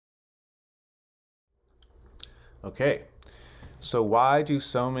Okay, so why do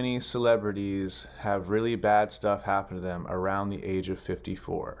so many celebrities have really bad stuff happen to them around the age of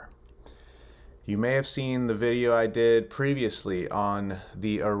 54? You may have seen the video I did previously on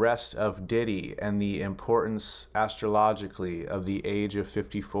the arrest of Diddy and the importance astrologically of the age of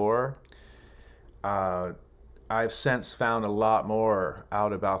 54. I've since found a lot more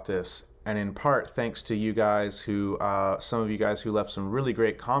out about this, and in part thanks to you guys who, some of you guys who left some really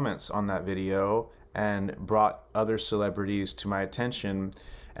great comments on that video and brought other celebrities to my attention.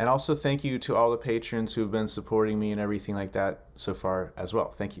 And also thank you to all the patrons who have been supporting me and everything like that so far as well.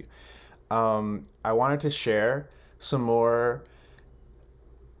 Thank you. I wanted to share some more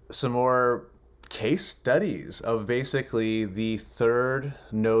case studies of basically the third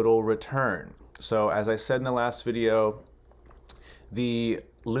nodal return. So as I said in the last video, the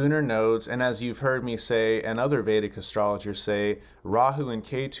lunar nodes, and as you've heard me say and other Vedic astrologers say, Rahu and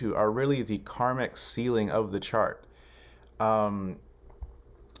Ketu are really the karmic ceiling of the chart.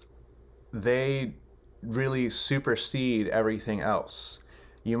 They really supersede everything else.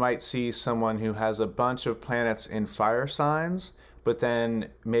 You might see someone who has a bunch of planets in fire signs, but then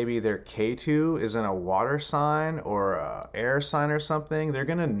maybe their Ketu is in a water sign or an air sign or something. They're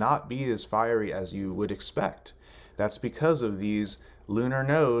going to not be as fiery as you would expect. That's because of these lunar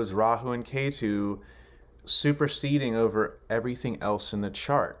nodes, Rahu and Ketu, superseding over everything else in the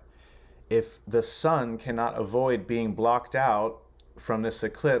chart. If the sun cannot avoid being blocked out from this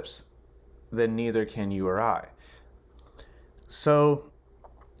eclipse, then neither can you or I. So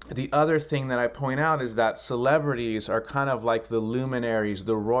the other thing that I point out is that celebrities are kind of like the luminaries,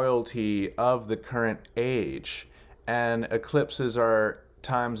 the royalty of the current age. And eclipses are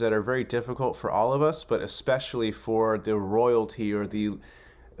times that are very difficult for all of us, but especially for the royalty or the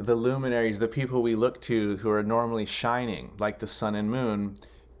luminaries, the people we look to who are normally shining, like the sun and moon.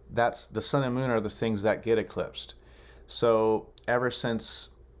 That's the sun and moon are the things that get eclipsed. So ever since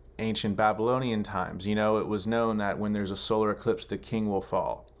ancient Babylonian times, you know, it was known that when there's a solar eclipse, the king will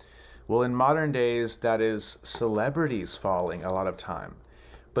fall. Well, in modern days, that is celebrities falling a lot of time.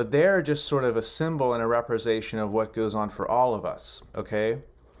 But they're just sort of a symbol and a representation of what goes on for all of us, okay?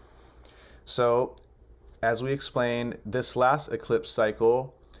 So, as we explained, this last eclipse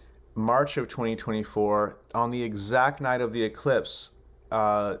cycle, March of 2024, on the exact night of the eclipse,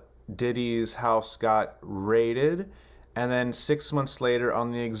 Diddy's house got raided, and then 6 months later,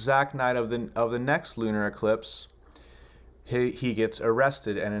 on the exact night of the next lunar eclipse, he gets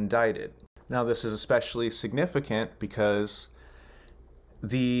arrested and indicted. Now, this is especially significant because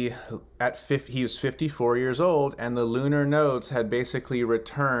he was 54 years old, and the lunar nodes had basically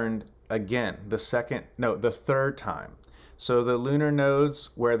returned again, the third time. So the lunar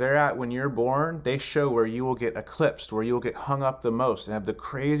nodes, where they're at when you're born, they show where you will get eclipsed, where you will get hung up the most and have the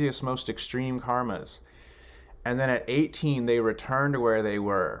craziest, most extreme karmas. And then at 18, they return to where they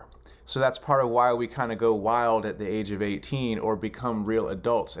were. So that's part of why we kind of go wild at the age of 18 or become real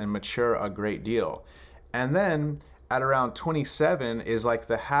adults and mature a great deal. And then at around 27 is like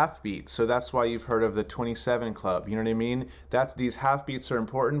the half beat. So that's why you've heard of the 27 club. You know what I mean? These half beats are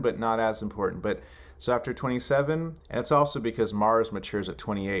important, but not as important. But so after 27, and it's also because Mars matures at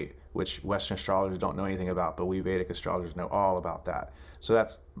 28, which Western astrologers don't know anything about, but we Vedic astrologers know all about that. So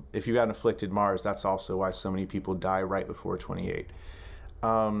that's, if you've got an afflicted Mars, that's also why so many people die right before 28.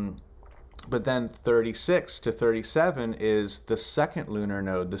 But then 36 to 37 is the second lunar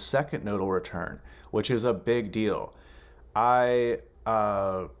node, the second nodal return, which is a big deal. I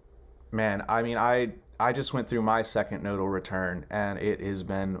just went through my second nodal return, and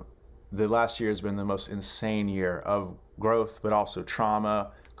the last year has been the most insane year of growth, but also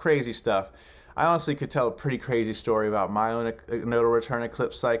trauma, crazy stuff. I honestly could tell a pretty crazy story about my own nodal return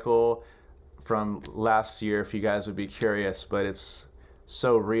eclipse cycle from last year if you guys would be curious, but it's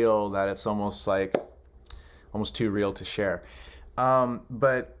so real that it's almost too real to share.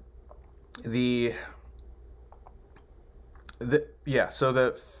 But so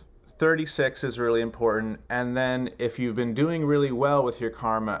the 36 is really important, and then if you've been doing really well with your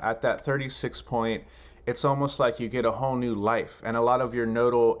karma at that 36 point, it's almost like you get a whole new life, and a lot of your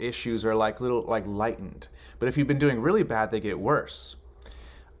nodal issues are like lightened. But if you've been doing really bad, they get worse.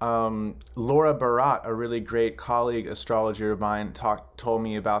 Laura Barat, a really great colleague astrologer of mine, told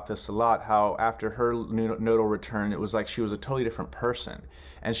me about this a lot, how after her nodal return, it was like she was a totally different person.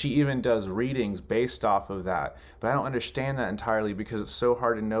 And she even does readings based off of that. But I don't understand that entirely because it's so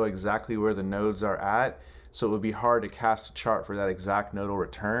hard to know exactly where the nodes are at. So it would be hard to cast a chart for that exact nodal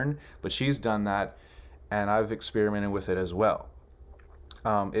return. But she's done that, and I've experimented with it as well.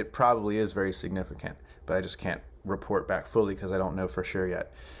 It probably is very significant, but I just can't report back fully because I don't know for sure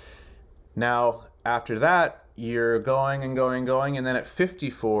yet. Now, after that, you're going and going and going, and then at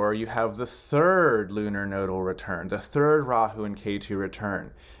 54, you have the third lunar nodal return, the third Rahu and Ketu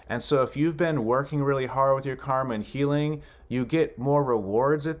return. And so if you've been working really hard with your karma and healing, you get more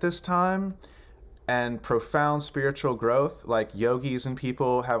rewards at this time and profound spiritual growth. Like yogis and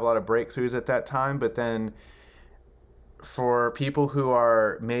people have a lot of breakthroughs at that time. But then for people who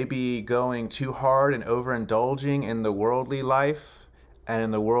are maybe going too hard and overindulging in the worldly life and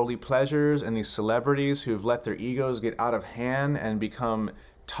in the worldly pleasures, and these celebrities who've let their egos get out of hand and become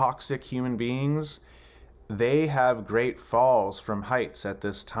toxic human beings, they have great falls from heights at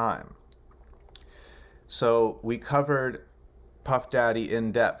this time. So we covered Puff Daddy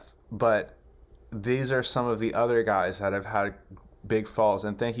in depth, but these are some of the other guys that have had big falls.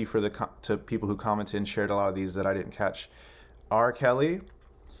 And thank you for to people who commented and shared a lot of these that I didn't catch. R. Kelly,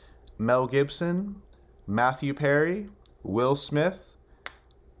 Mel Gibson, Matthew Perry, Will Smith,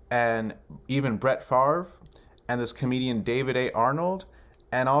 and even Brett Favre, and this comedian David A. Arnold,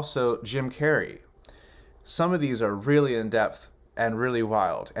 and also Jim Carrey. Some of these are really in-depth and really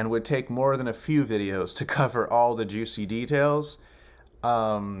wild and would take more than a few videos to cover all the juicy details.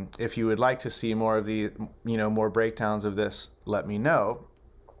 If you would like to see more of the, more breakdowns of this, let me know.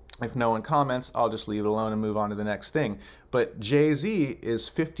 If no one comments, I'll just leave it alone and move on to the next thing. But Jay-Z is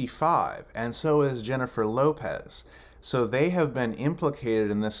 55, and so is Jennifer Lopez. So they have been implicated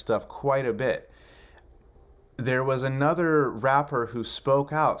in this stuff quite a bit. There was another rapper who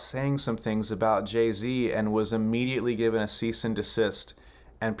spoke out saying some things about Jay-Z and was immediately given a cease and desist,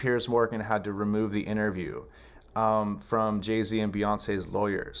 and Piers Morgan had to remove the interview from Jay-Z and Beyonce's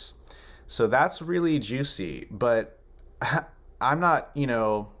lawyers. So that's really juicy, but I'm not,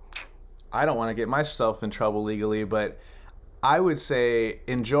 I don't want to get myself in trouble legally, but I would say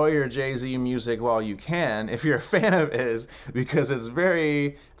enjoy your Jay-Z music while you can, if you're a fan of his, because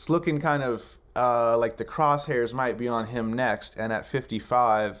it's looking kind of like the crosshairs might be on him next, and at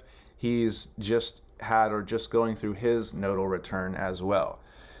 55 he's just had or just going through his nodal return as well.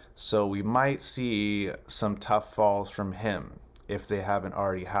 So we might see some tough falls from him if they haven't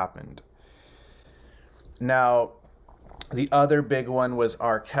already happened. Now, the other big one was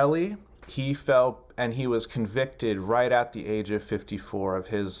R. Kelly. He fell and he was convicted right at the age of 54 of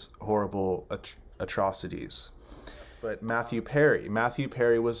his horrible atrocities. But Matthew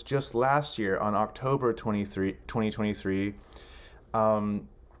Perry was just last year on October 2023.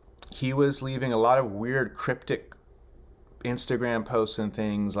 He was leaving a lot of weird cryptic Instagram posts and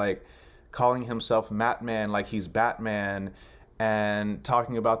things, like calling himself Matman, like he's Batman, and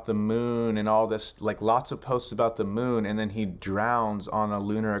talking about the moon and all this, like lots of posts about the moon. And then he drowns on a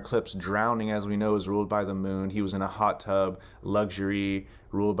lunar eclipse. Drowning, as we know, is ruled by the moon. He was in a hot tub, luxury,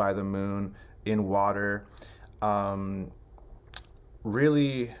 ruled by the moon, in water.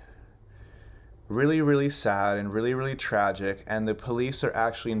 Really sad and really tragic. And the police are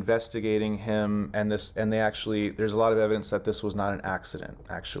actually investigating him, and there's a lot of evidence that this was not an accident,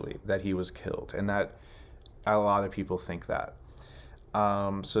 actually, that he was killed, and that a lot of people think that.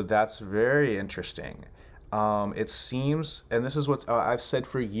 So that's very interesting. It seems, and this is what I've said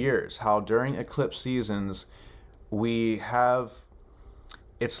for years, how during eclipse seasons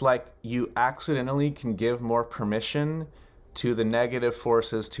it's like you accidentally can give more permission to the negative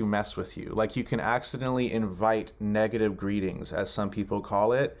forces to mess with you. Like you can accidentally invite negative greetings, as some people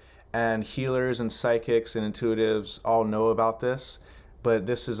call it, and healers and psychics and intuitives all know about this. But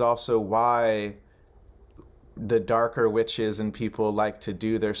this is also why the darker witches and people like to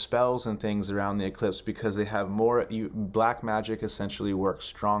do their spells and things around the eclipse, because they have more, black magic essentially works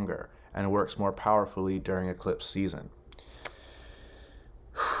stronger and works more powerfully during eclipse season.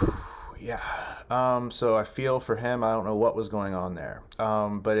 Yeah. So I feel for him. I don't know what was going on there,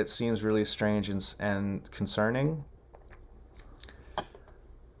 but it seems really strange and concerning.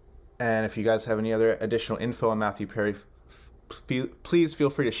 And if you guys have any other additional info on Matthew Perry, please feel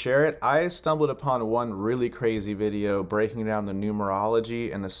free to share it. I stumbled upon one really crazy video breaking down the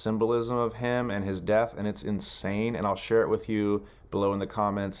numerology and the symbolism of him and his death, and it's insane. And I'll share it with you below in the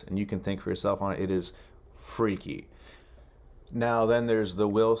comments, and you can think for yourself on it. It is freaky. Now then, there's the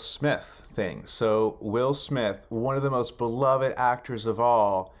Will Smith thing. So Will Smith, one of the most beloved actors of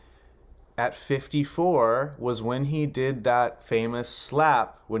all, at 54 was when he did that famous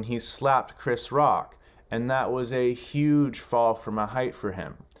slap, when he slapped Chris Rock. And that was a huge fall from a height for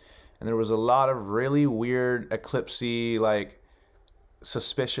him. And there was a lot of really weird eclipsy, like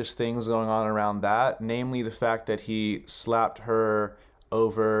suspicious things going on around that. Namely the fact that he slapped her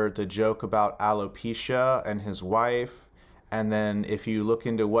over the joke about alopecia and his wife. And then if you look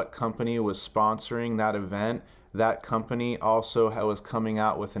into what company was sponsoring that event, that company also was coming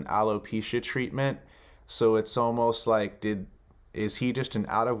out with an alopecia treatment. So it's almost like, is he just an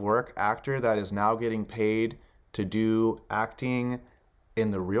out of work actor that is now getting paid to do acting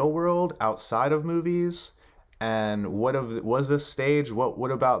in the real world outside of movies? And was this staged?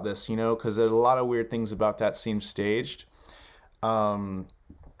 What about this? You know, because there's a lot of weird things about that seem staged. And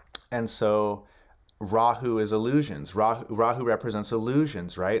so Rahu is illusions. Rahu represents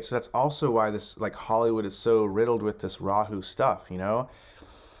illusions, right? So that's also why this, like, Hollywood is so riddled with this Rahu stuff, you know?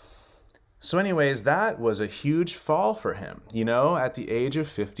 So anyways, that was a huge fall for him, you know, at the age of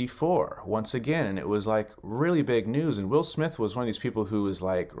 54, once again. And it was like really big news. And Will Smith was one of these people who was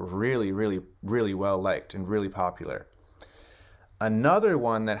like really, really, really well liked and really popular. Another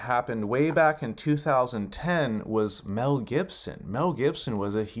one that happened way back in 2010 was Mel Gibson. Mel Gibson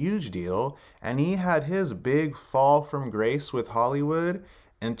was a huge deal, and he had his big fall from grace with Hollywood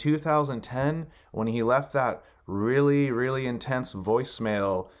in 2010 when he left that really, really intense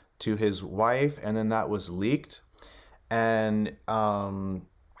voicemail to his wife, and then that was leaked. And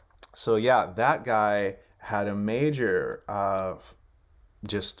so yeah, that guy had a major,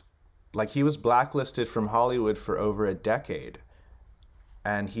 just like, he was blacklisted from Hollywood for over a decade.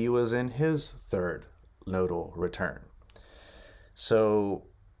 And he was in his third nodal return. So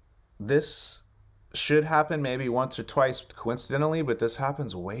this should happen maybe once or twice coincidentally, but this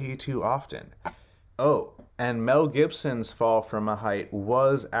happens way too often. Oh, and Mel Gibson's fall from a height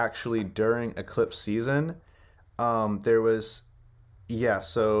was actually during eclipse season. There was, yeah,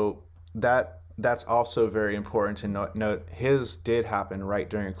 so that's also very important to note. His did happen right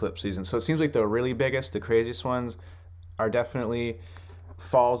during eclipse season. So it seems like the really biggest, the craziest ones are definitely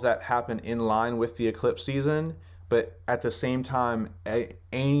falls that happen in line with the eclipse season. But at the same time,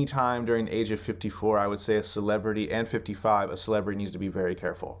 any time during the age of 54, I would say a celebrity, and 55, a celebrity needs to be very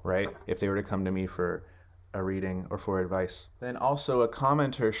careful, right? If they were to come to me for a reading or for advice. Then also a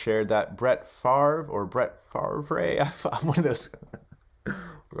commenter shared that Brett Favre, I'm one of those,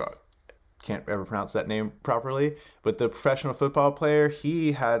 can't ever pronounce that name properly, but the professional football player,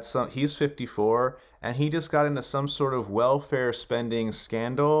 he's 54, and he just got into some sort of welfare spending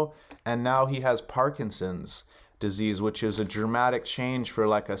scandal, and now he has Parkinson's disease, which is a dramatic change for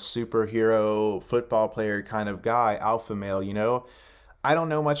like a superhero football player kind of guy, alpha male, you know? I don't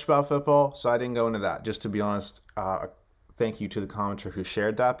know much about football, so I didn't go into that, just to be honest. Thank you to the commenter who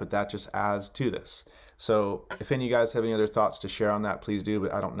shared that, but that just adds to this. So if any of you guys have any other thoughts to share on that, please do,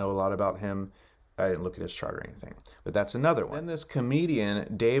 but I don't know a lot about him. I didn't look at his chart or anything, but that's another one. Then this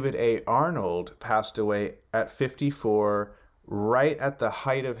comedian, David A. Arnold, passed away at 54, right at the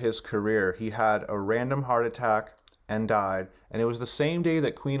height of his career. He had a random heart attack and died, and it was the same day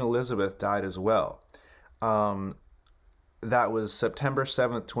that Queen Elizabeth died as well. That was September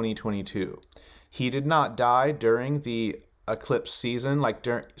 7th, 2022. He did not die during the eclipse season, like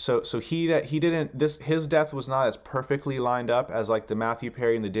his death was not as perfectly lined up as like the Matthew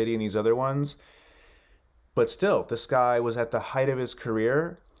Perry and the Diddy and these other ones. But still, this guy was at the height of his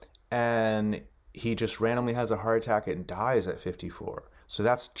career, and he just randomly has a heart attack and dies at 54. So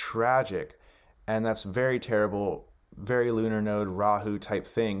that's tragic, and that's very terrible, very lunar node Rahu type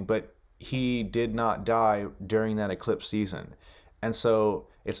thing. But he did not die during that eclipse season. And so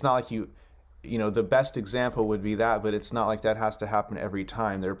it's not like you know, the best example would be that, but it's not like that has to happen every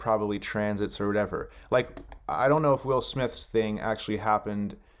time. There are probably transits or whatever. Like, I don't know if Will Smith's thing actually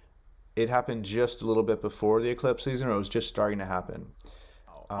happened. It happened just a little bit before the eclipse season, or it was just starting to happen.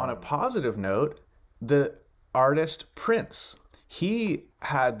 On a positive note, the artist Prince, he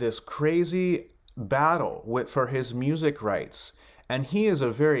had this crazy battle for his music rights. And he is a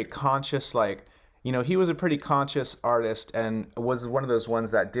very conscious, like, you know, he was a pretty conscious artist and was one of those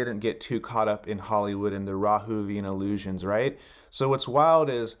ones that didn't get too caught up in Hollywood and the Rahuvian illusions, right? So what's wild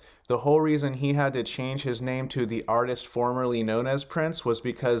is the whole reason he had to change his name to the artist formerly known as Prince was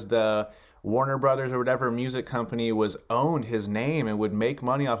because the Warner Brothers or whatever music company owned his name and would make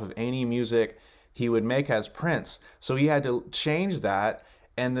money off of any music he would make as Prince. So he had to change that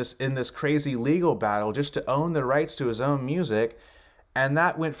in this crazy legal battle just to own the rights to his own music. And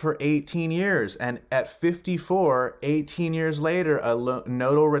that went for 18 years. And at 54, 18 years later, a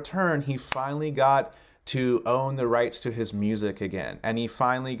nodal return, he finally got to own the rights to his music again. And he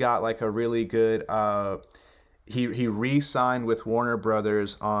finally got like a really good, he re-signed with Warner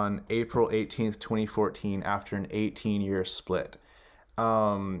Brothers on April 18th, 2014 after an 18-year split.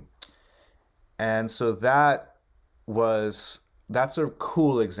 And so that's a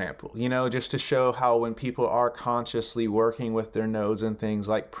cool example, you know, just to show how when people are consciously working with their nodes and things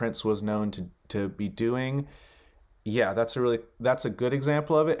like Prince was known to be doing, yeah, that's a good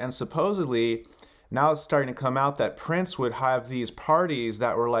example of it. And supposedly now it's starting to come out that Prince would have these parties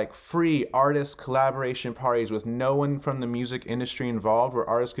that were like free artist collaboration parties with no one from the music industry involved, where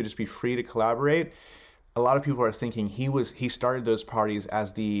artists could just be free to collaborate. A lot of people are thinking he started those parties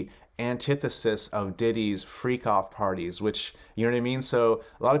as the antithesis of Diddy's freak off parties, which, you know what I mean? So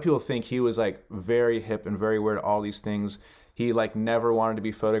a lot of people think he was like very hip and very weird, all these things. He like never wanted to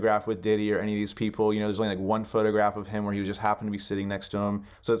be photographed with Diddy or any of these people. You know, there's only like one photograph of him where he just happened to be sitting next to him.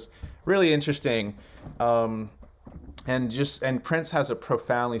 So it's really interesting. And Prince has a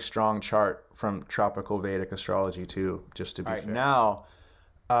profoundly strong chart from tropical Vedic astrology too, just to be fair. Now,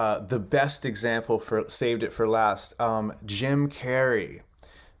 the best example saved it for last. Jim Carrey.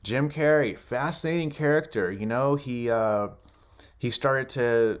 Jim Carrey, fascinating character. You know, he started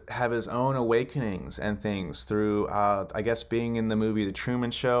to have his own awakenings and things through, I guess, being in the movie The Truman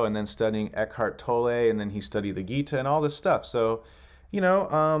Show, and then studying Eckhart Tolle, and then he studied the Gita and all this stuff. So, you know,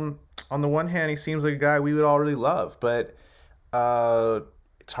 on the one hand, he seems like a guy we would all really love, but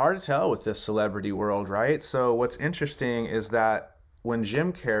it's hard to tell with this celebrity world, right? So what's interesting is that when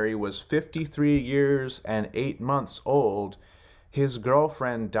Jim Carrey was 53 years and 8 months old, his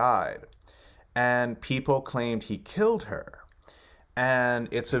girlfriend died, and people claimed he killed her. And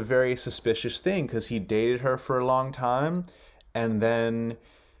it's a very suspicious thing because he dated her for a long time, and then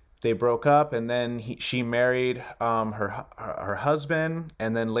they broke up, and then she married her husband,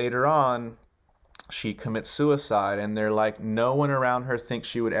 and then later on she commits suicide, and they're like, no one around her thinks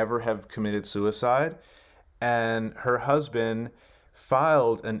she would ever have committed suicide. And her husband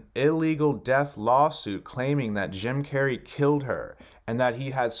filed an illegal death lawsuit claiming that Jim Carrey killed her, and that he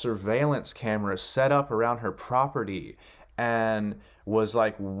had surveillance cameras set up around her property, and was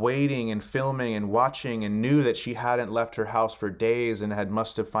like waiting and filming and watching, and knew that she hadn't left her house for days and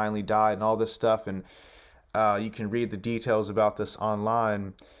must have finally died, and all this stuff. And you can read the details about this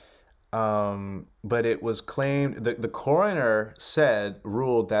online. But it was claimed, the coroner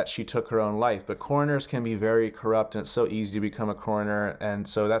ruled that she took her own life, but coroners can be very corrupt, and it's so easy to become a coroner. And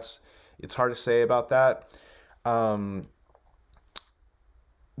so it's hard to say about that.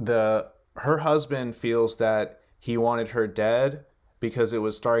 Her husband feels that he wanted her dead because it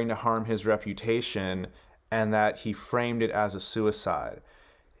was starting to harm his reputation, and that he framed it as a suicide.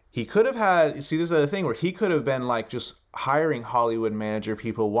 He could have had, see, this is the thing where he could have been like just hiring Hollywood manager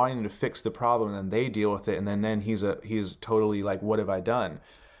people, wanting to fix the problem, and then they deal with it, and then he's totally like, what have I done,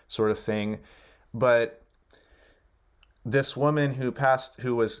 sort of thing. But this woman who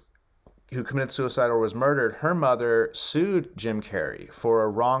committed suicide or was murdered, her mother sued Jim Carrey for a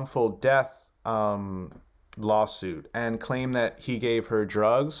wrongful death lawsuit, and claimed that he gave her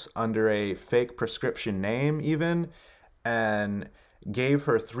drugs under a fake prescription name even, and gave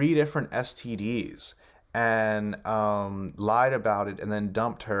her 3 different STDs, and lied about it, and then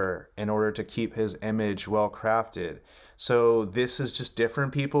dumped her in order to keep his image well crafted. So this is just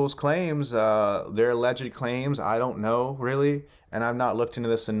different people's claims, their alleged claims. I don't know really, and I've not looked into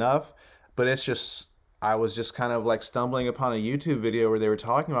this enough, but it's just, I was just kind of like stumbling upon a YouTube video where they were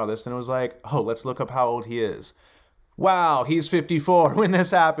talking about this, and it was like, oh, let's look up how old he is. Wow, he's 54 when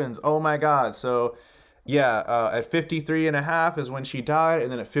this happens. Oh my God. So yeah, at 53 and a half is when she died,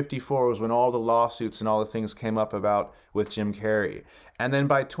 and then at 54 was when all the lawsuits and all the things came up about with Jim Carrey. And then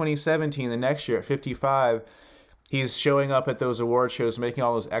by 2017, the next year, at 55, he's showing up at those award shows, making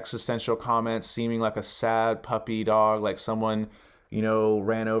all those existential comments, seeming like a sad puppy dog, like someone, you know,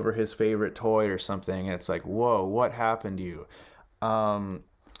 ran over his favorite toy or something. And it's like, whoa, what happened to you?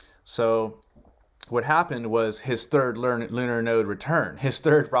 So what happened was his third lunar node return, his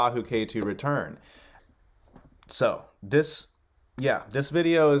third Rahu Ketu return. So this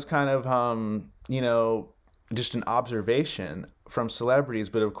video is kind of, you know, just an observation from celebrities.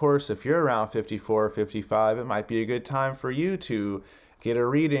 But of course, if you're around 54 or 55, it might be a good time for you to get a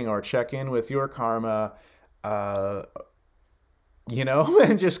reading or check in with your karma, you know,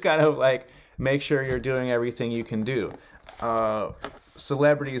 and just kind of like make sure you're doing everything you can do.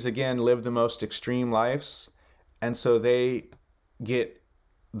 Celebrities, again, live the most extreme lives, and so they get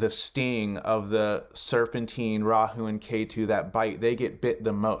the sting of the serpentine Rahu and Ketu that bite. They get bit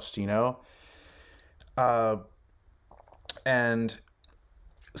the most, you know? And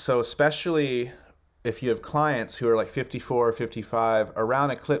so especially if you have clients who are like 54 or 55,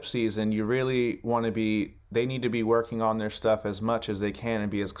 around eclipse season, you really want to be, they need to be working on their stuff as much as they can and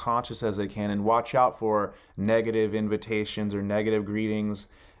be as conscious as they can, and watch out for negative invitations or negative greetings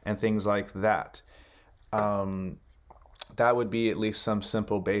and things like that. That would be at least some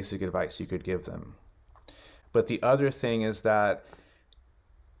simple basic advice you could give them. But the other thing is that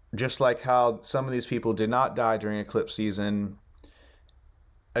just like how some of these people did not die during eclipse season,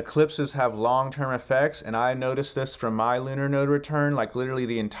 eclipses have long-term effects, and I noticed this from my lunar node return. Like literally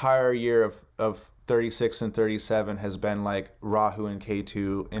the entire year of 36 and 37 has been like Rahu and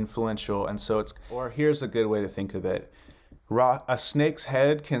Ketu influential. And so here's a good way to think of it. A snake's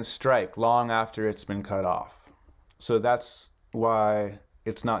head can strike long after it's been cut off. So that's why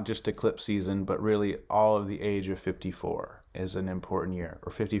it's not just eclipse season, but really all of the age of 54 is an important year,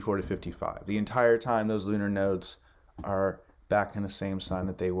 or 54 to 55. The entire time those lunar nodes are back in the same sign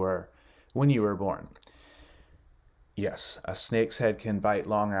that they were when you were born. Yes, a snake's head can bite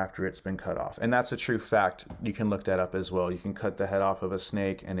long after it's been cut off. And that's a true fact. You can look that up as well. You can cut the head off of a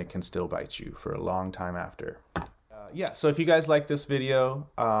snake and it can still bite you for a long time after. Yeah, so if you guys like this video,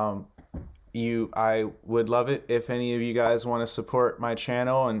 I would love it if any of you guys want to support my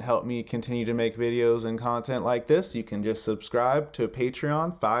channel and help me continue to make videos and content like this. You can just subscribe to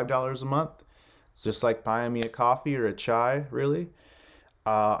Patreon, $5 a month. It's just like buying me a coffee or a chai, really.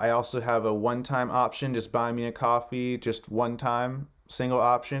 I also have a one-time option, just buy me a coffee, just one time, single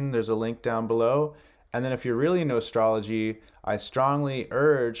option. There's a link down below. And then if you're really into astrology, I strongly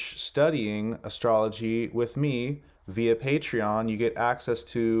urge studying astrology with me via Patreon. You get access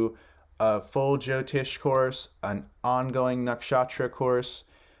to a full jyotish course, an ongoing nakshatra course,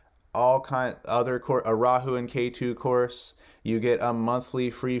 a Rahu and Ketu course. You get a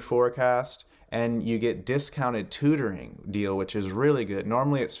monthly free forecast, and you get discounted tutoring deal, which is really good.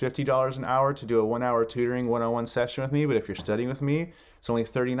 Normally it's $50 an hour to do a 1-hour tutoring one-on-one session with me, but if you're studying with me, it's only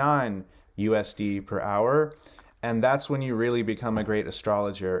 $39 USD per hour. And that's when you really become a great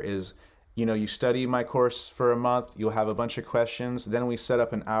astrologer. You study my course for a month, you'll have a bunch of questions, then we set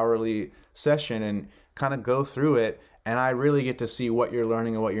up an hourly session and kind of go through it, and I really get to see what you're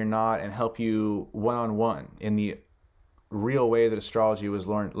learning and what you're not, and help you one-on-one in the real way that astrology was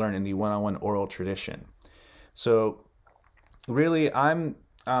learned in the one-on-one oral tradition. So really, I'm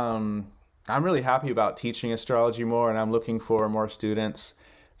really happy about teaching astrology more, and I'm looking for more students.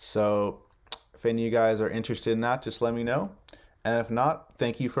 So if any of you guys are interested in that, just let me know. And if not,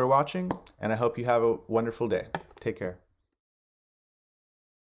 thank you for watching, and I hope you have a wonderful day. Take care.